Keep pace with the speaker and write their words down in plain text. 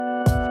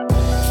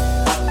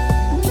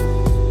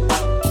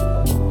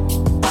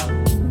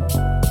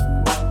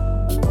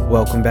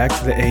Welcome back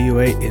to the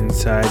AUA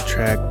Inside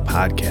Tract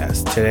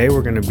Podcast. Today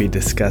we're going to be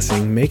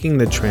discussing making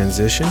the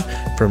transition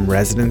from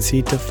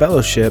residency to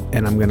fellowship,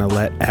 and I'm going to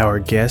let our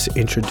guest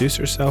introduce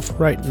herself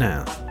right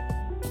now.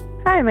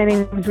 Hi, my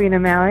name is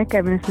Rena Malik.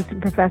 I'm an assistant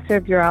professor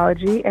of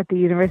urology at the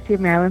University of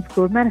Maryland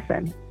School of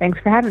Medicine. Thanks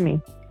for having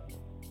me.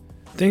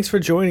 Thanks for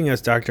joining us,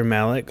 Dr.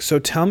 Malik. So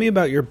tell me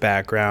about your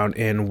background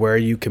and where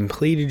you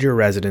completed your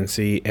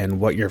residency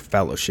and what your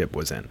fellowship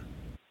was in.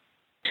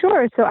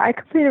 Sure. So I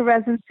completed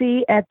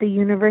residency at the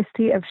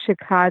University of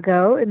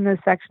Chicago in the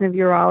section of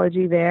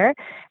urology there.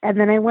 And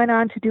then I went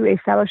on to do a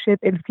fellowship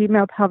in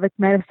female pelvic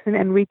medicine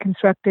and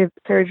reconstructive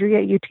surgery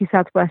at UT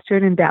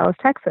Southwestern in Dallas,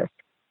 Texas.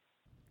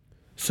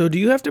 So do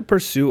you have to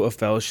pursue a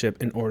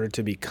fellowship in order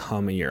to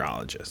become a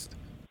urologist?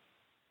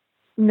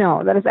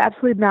 No, that is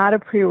absolutely not a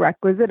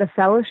prerequisite. A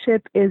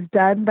fellowship is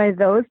done by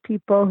those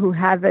people who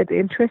have an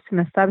interest in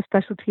a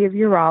subspecialty of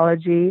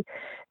urology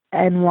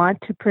and want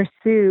to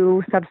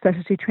pursue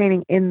subspecialty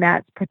training in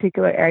that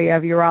particular area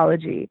of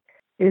urology.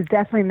 It is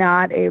definitely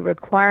not a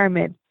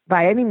requirement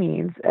by any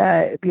means.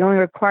 The only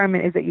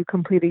requirement is that you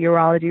complete a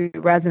urology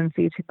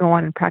residency to go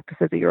on and practice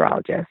as a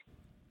urologist.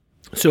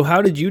 So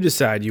how did you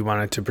decide you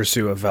wanted to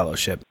pursue a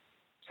fellowship?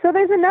 So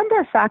there's a number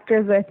of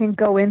factors that I think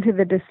go into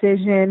the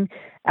decision.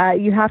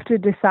 You have to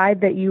decide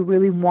that you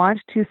really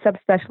want to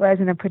subspecialize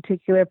in a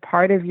particular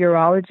part of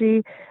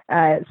urology.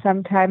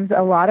 Sometimes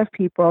a lot of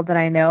people that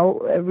I know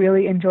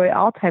really enjoy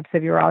all types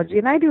of urology,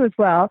 and I do as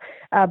well,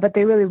 but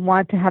they really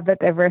want to have that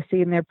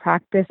diversity in their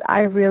practice.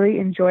 I really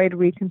enjoyed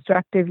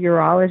reconstructive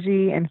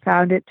urology and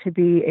found it to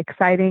be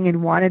exciting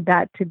and wanted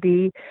that to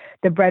be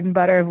the bread and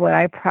butter of what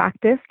I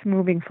practiced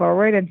moving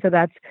forward. And so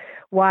that's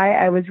why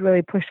I was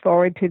really pushed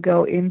forward to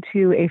go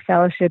into a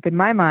fellowship in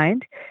my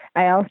mind.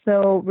 I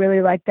also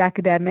really liked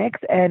academics,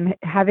 and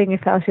having a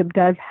fellowship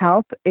does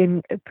help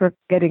in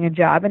getting a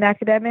job in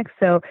academics.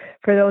 So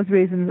for those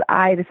reasons,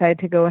 I decided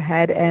to go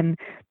ahead and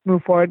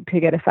move forward to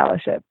get a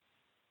fellowship.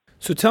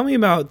 So tell me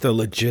about the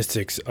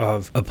logistics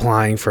of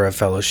applying for a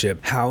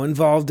fellowship. How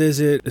involved is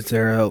it? Is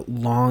there a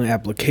long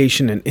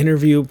application and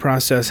interview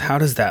process? How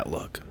does that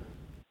look?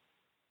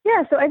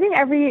 Yeah, so I think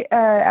every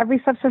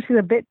subspecialty is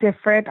a bit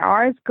different.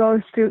 Ours goes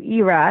through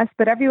ERAS,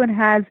 but everyone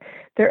has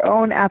their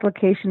own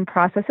application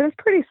process. It's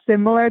pretty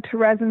similar to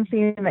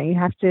residency in that you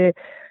have to,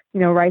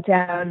 write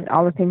down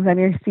all the things on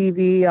your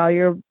CV, all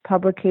your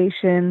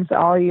publications,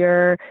 all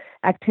your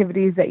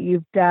activities that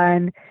you've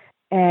done,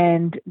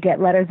 and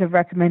get letters of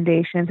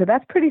recommendation. So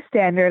that's pretty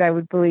standard, I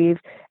would believe.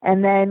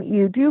 And then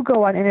you do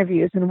go on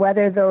interviews, and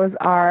whether those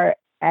are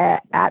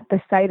at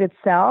the site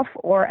itself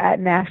or at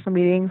national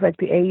meetings like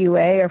the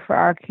AUA, or for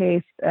our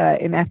case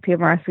in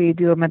FPMRC, we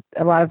do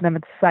a lot of them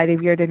at the Society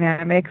of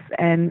Urodynamics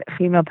and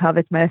Female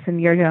Pelvic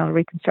Medicine Urodynamic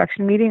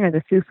Reconstruction meeting, or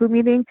the SUFU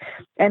meeting.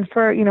 And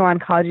for,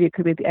 oncology, it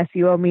could be the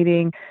SUO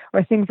meeting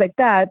or things like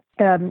that.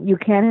 You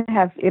can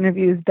have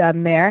interviews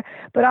done there.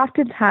 But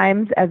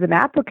oftentimes, as an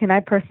applicant, I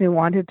personally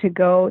wanted to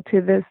go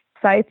to this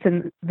sites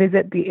and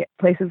visit the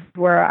places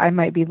where I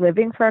might be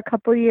living for a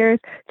couple of years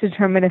to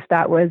determine if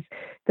that was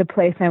the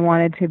place I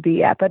wanted to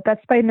be at. But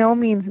that's by no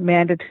means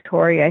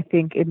mandatory, I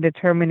think, in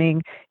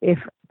determining if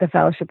the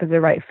fellowship is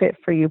the right fit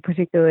for you,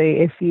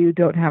 particularly if you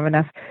don't have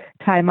enough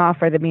time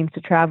off or the means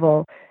to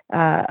travel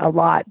a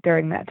lot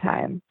during that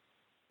time.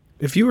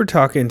 If you were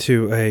talking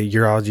to a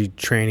urology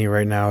trainee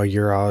right now, a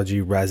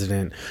urology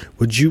resident,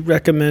 would you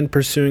recommend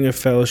pursuing a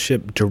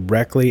fellowship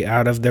directly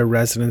out of their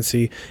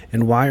residency,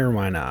 and why or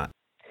why not?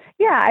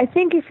 Yeah, I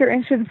think if you're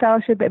interested in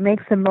fellowship, it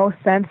makes the most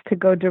sense to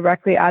go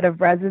directly out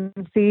of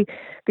residency,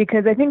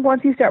 because I think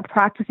once you start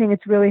practicing,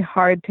 it's really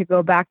hard to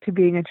go back to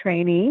being a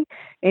trainee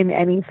in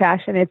any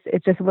fashion.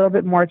 It's just a little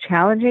bit more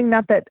challenging.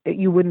 Not that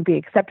you wouldn't be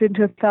accepted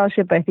into a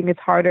fellowship, but I think it's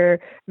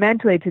harder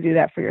mentally to do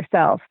that for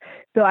yourself.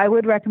 So I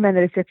would recommend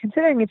that if you're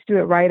considering it, to do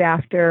it right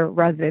after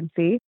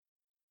residency.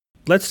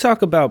 Let's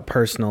talk about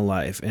personal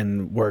life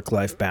and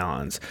work-life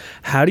balance.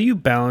 How do you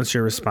balance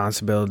your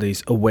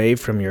responsibilities away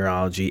from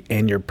urology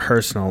and your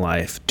personal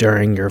life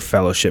during your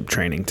fellowship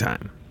training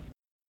time?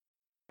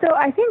 So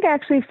I think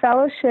actually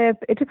fellowship,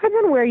 it depends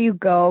on where you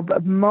go,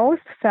 but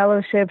most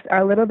fellowships are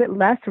a little bit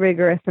less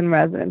rigorous than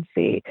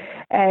residency.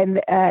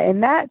 And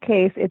in that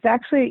case, it's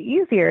actually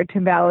easier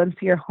to balance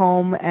your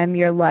home and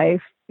your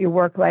life, your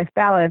work-life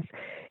balance.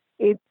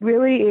 It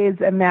really is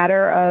a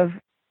matter of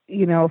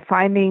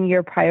finding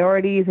your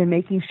priorities and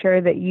making sure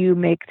that you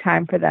make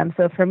time for them.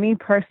 So for me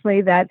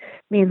personally, that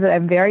means that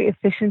I'm very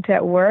efficient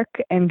at work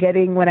and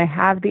getting, when I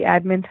have the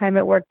admin time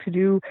at work to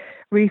do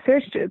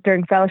research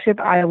during fellowship,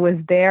 I was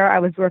there. I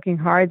was working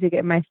hard to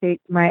get my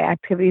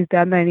activities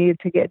done that I needed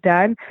to get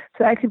done,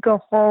 so I could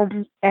go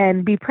home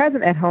and be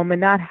present at home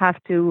and not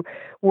have to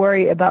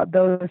worry about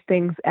those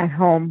things at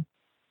home.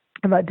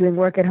 about doing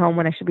work at home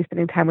when I should be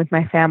spending time with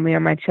my family or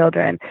my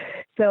children.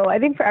 So I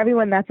think for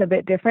everyone that's a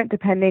bit different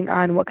depending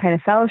on what kind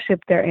of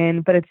fellowship they're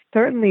in, but it's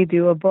certainly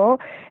doable.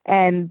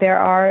 And there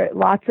are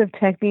lots of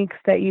techniques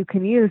that you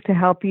can use to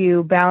help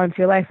you balance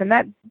your life. And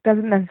that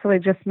doesn't necessarily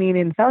just mean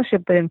in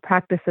fellowship, but in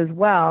practice as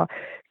well.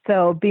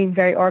 So being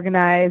very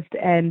organized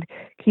and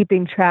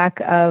keeping track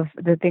of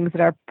the things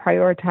that are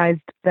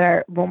prioritized that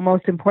are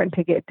most important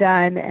to get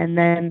done, and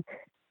then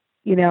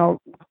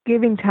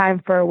giving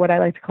time for what I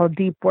like to call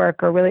deep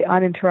work or really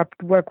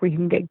uninterrupted work where you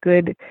can get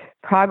good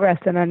progress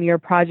done on your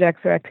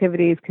projects or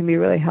activities can be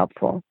really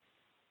helpful.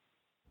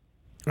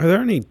 Are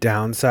there any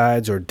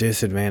downsides or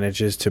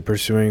disadvantages to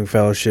pursuing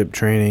fellowship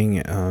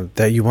training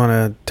that you want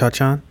to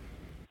touch on?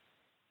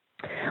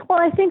 Well,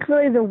 I think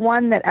really the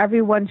one that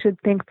everyone should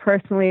think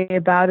personally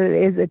about it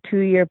is a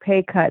 2-year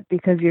pay cut,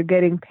 because you're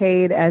getting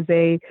paid as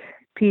a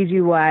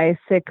PGY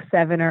 6,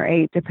 7, or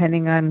 8,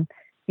 depending on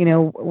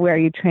where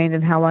you trained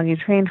and how long you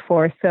trained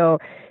for. So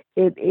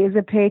it is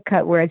a pay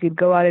cut, whereas you'd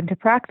go out into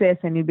practice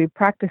and you'd be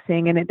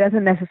practicing, and it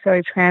doesn't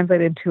necessarily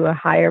translate into a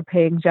higher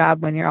paying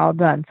job when you're all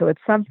done. So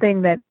it's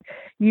something that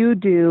you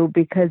do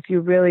because you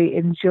really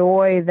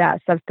enjoy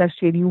that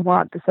subspecialty and you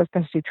want the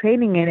subspecialty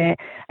training in it,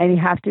 and you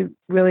have to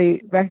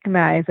really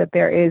recognize that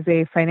there is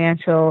a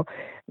financial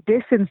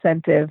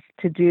disincentive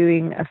to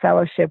doing a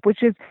fellowship,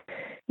 which is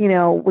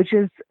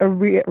a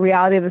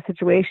reality of the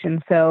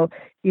situation. So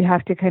you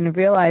have to kind of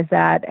realize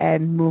that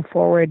and move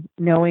forward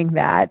knowing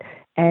that,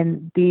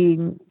 and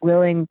being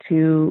willing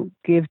to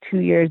give 2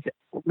 years,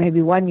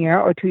 maybe 1 year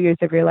or 2 years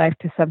of your life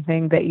to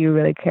something that you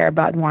really care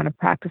about and want to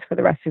practice for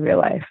the rest of your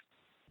life.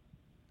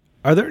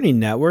 Are there any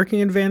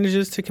networking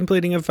advantages to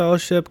completing a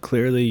fellowship?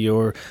 Clearly,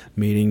 you're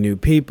meeting new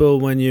people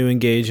when you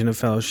engage in a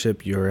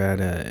fellowship. You're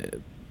at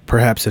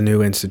perhaps a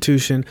new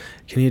institution.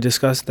 Can you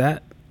discuss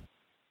that?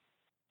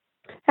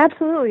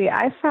 Absolutely.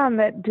 I found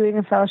that doing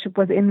a fellowship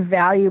was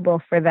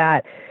invaluable for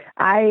that.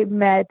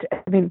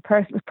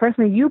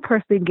 Personally, you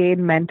personally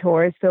gained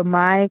mentors. So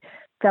my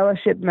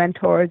fellowship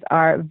mentors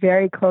are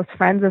very close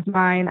friends of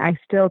mine. I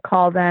still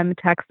call them,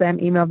 text them,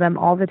 email them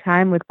all the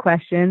time with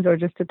questions or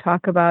just to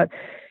talk about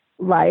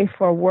life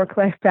or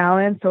work-life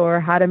balance or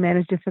how to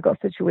manage difficult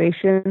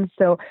situations.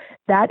 So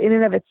that in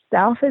and of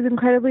itself is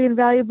incredibly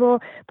invaluable.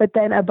 But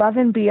then above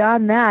and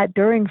beyond that,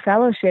 during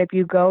fellowship,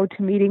 you go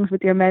to meetings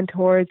with your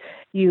mentors,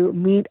 you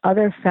meet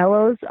other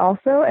fellows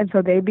also, and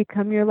so they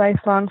become your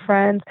lifelong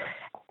friends.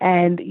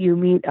 And you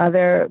meet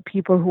other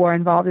people who are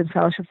involved in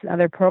fellowships and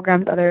other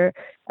programs, other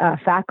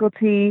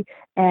faculty,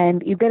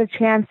 and you get a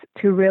chance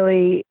to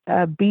really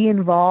be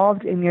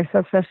involved in your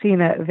subspecialty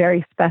in a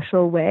very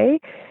special way.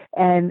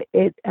 And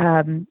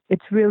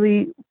it's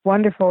really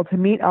wonderful to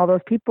meet all those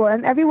people.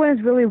 And everyone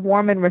is really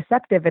warm and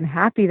receptive and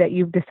happy that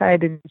you've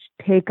decided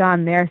to take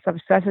on their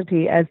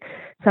subspecialty as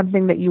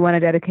something that you want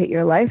to dedicate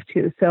your life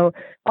to. So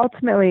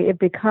ultimately, it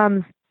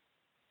becomes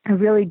a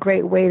really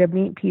great way to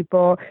meet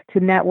people, to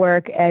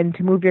network, and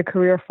to move your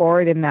career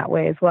forward in that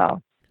way as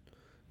well.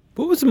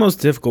 What was the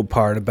most difficult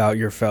part about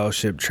your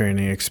fellowship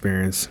training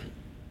experience?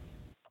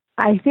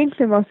 I think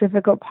the most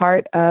difficult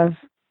part of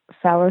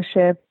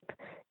fellowship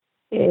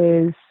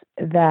is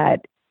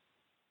that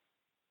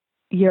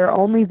you're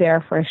only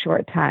there for a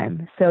short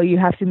time. So you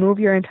have to move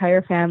your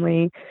entire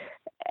family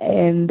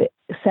and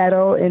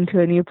settle into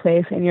a new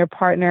place, and your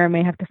partner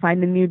may have to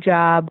find a new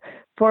job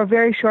for a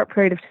very short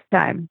period of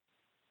time.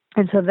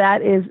 And so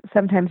that is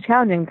sometimes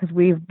challenging because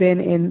we've been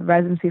in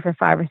residency for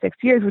 5 or 6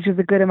 years, which is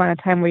a good amount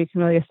of time where you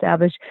can really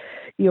establish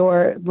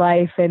your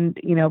life and,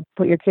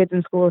 put your kids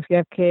in school if you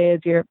have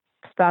kids. Your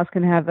spouse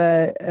can have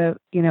a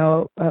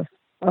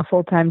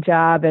full-time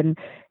job and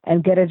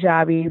get a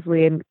job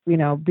easily and,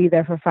 be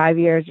there for 5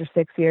 years or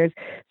 6 years.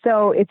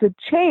 So it's a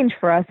change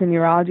for us in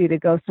urology to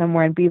go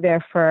somewhere and be there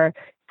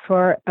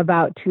for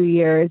about 2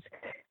 years.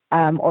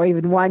 Or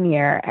even 1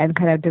 year, and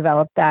kind of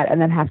develop that and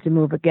then have to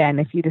move again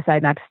if you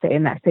decide not to stay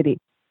in that city.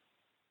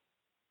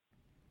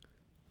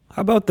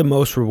 How about the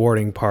most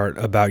rewarding part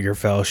about your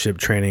fellowship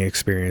training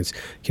experience?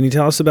 Can you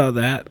tell us about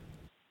that?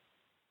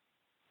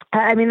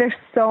 There's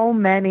so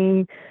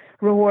many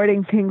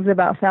rewarding things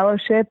about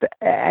fellowship.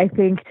 I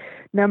think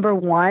number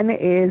one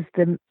is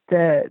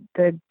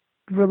the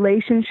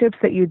relationships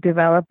that you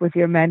develop with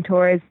your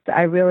mentors.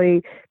 I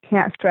really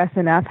can't stress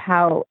enough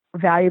how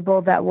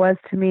valuable that was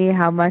to me,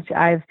 how much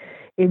I've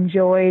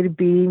enjoyed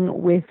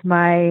being with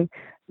my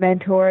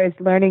mentors,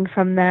 learning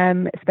from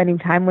them, spending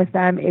time with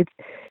them. It's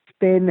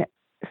been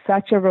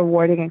such a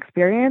rewarding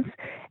experience.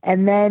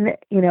 And then,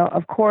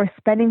 of course,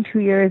 spending 2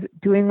 years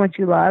doing what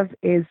you love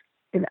is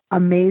an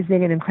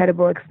amazing and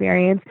incredible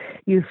experience.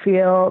 You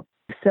feel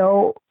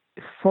so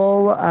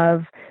full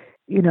of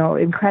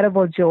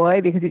incredible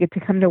joy because you get to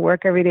come to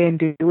work every day and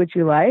do what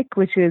you like,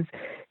 which is,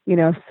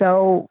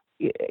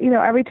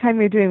 every time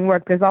you're doing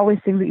work, there's always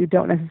things that you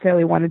don't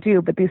necessarily want to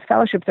do, but these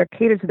fellowships are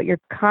catered so that you're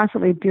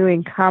constantly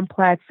doing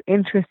complex,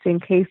 interesting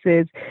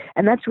cases,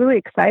 and that's really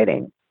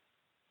exciting.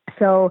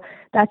 So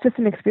that's just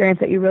an experience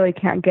that you really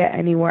can't get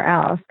anywhere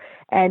else.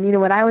 And,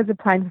 when I was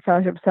applying for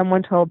fellowship,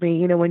 someone told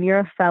me, when you're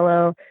a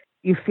fellow,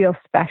 you feel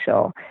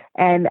special.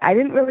 And I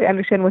didn't really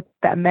understand what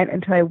that meant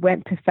until I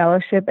went to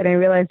fellowship, and I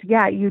realized,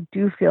 yeah, you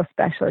do feel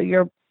special.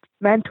 Your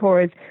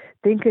mentors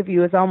think of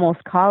you as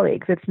almost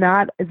colleagues. It's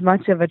not as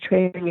much of a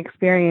training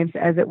experience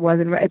as it was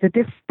it's a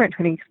different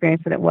training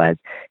experience than it was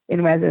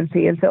in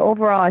residency. And so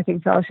overall, I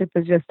think fellowship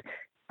is just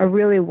a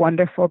really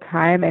wonderful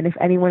time. And if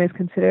anyone is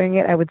considering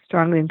it, I would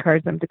strongly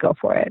encourage them to go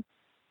for it.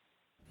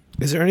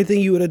 Is there anything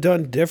you would have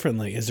done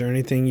differently? Is there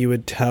anything you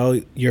would tell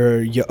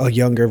a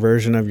younger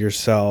version of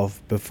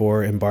yourself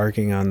before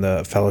embarking on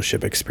the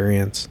fellowship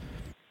experience?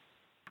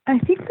 I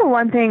think the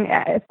one thing,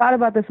 I thought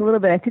about this a little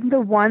bit, I think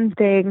the one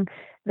thing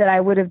that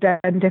I would have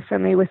done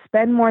differently was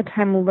spend more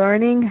time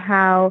learning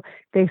how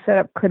they set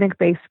up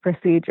clinic-based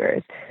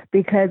procedures.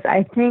 Because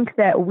I think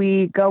that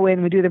we go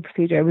in, we do the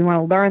procedure, we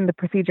want to learn the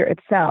procedure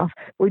itself.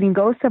 When you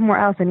go somewhere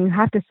else and you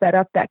have to set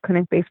up that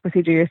clinic-based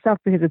procedure yourself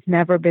because it's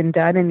never been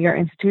done in your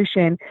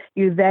institution,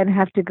 you then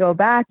have to go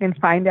back and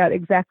find out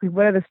exactly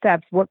what are the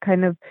steps, what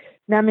kind of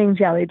numbing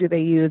jelly do they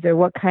use, or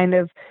what kind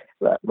of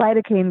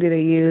lidocaine do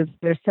they use,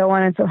 or so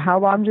on. And so how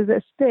long does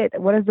it sit?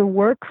 What is the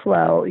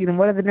workflow?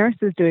 What are the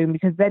nurses doing?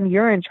 Because then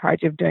you're in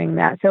charge of doing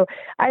that. So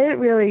I didn't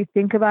really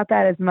think about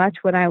that as much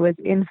when I was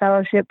in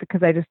fellowship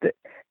because I just,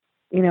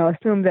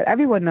 assume that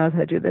everyone knows how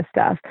to do this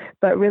stuff.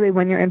 But really,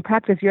 when you're in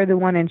practice, you're the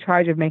one in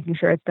charge of making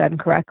sure it's done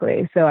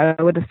correctly. So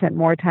I would have spent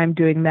more time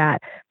doing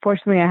that.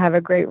 Fortunately, I have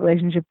a great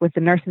relationship with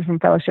the nurses from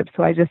fellowship,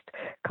 so I just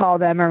call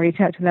them or reach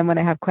out to them when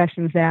I have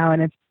questions now,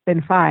 and it's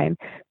been fine.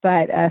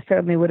 But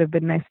certainly would have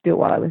been nice to do it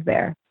while I was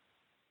there.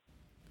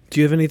 Do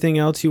you have anything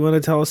else you want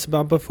to tell us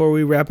about before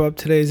we wrap up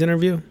today's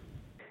interview?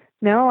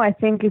 No, I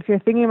think if you're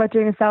thinking about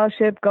doing a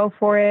fellowship, go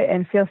for it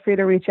and feel free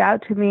to reach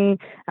out to me.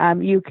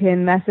 You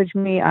can message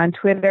me on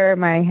Twitter.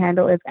 My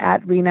handle is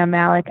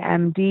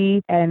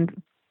 @RenaMalikMD,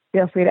 and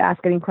feel free to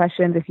ask any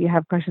questions if you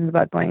have questions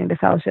about going into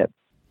fellowship.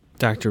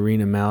 Dr.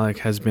 Rena Malik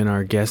has been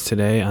our guest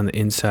today on the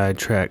Inside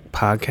Tract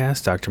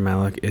Podcast. Dr.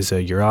 Malik is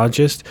a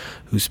urologist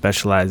who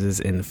specializes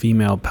in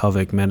female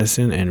pelvic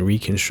medicine and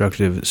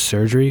reconstructive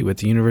surgery with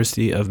the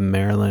University of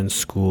Maryland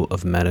School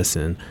of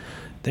Medicine.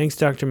 Thanks,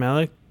 Dr.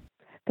 Malik.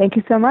 Thank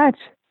you so much.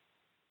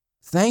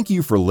 Thank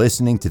you for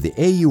listening to the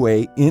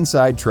AUA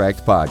Inside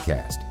Tract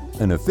Podcast,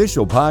 an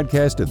official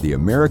podcast of the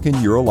American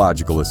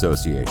Urological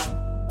Association.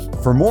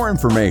 For more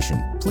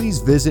information, please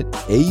visit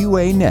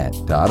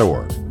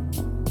auanet.org.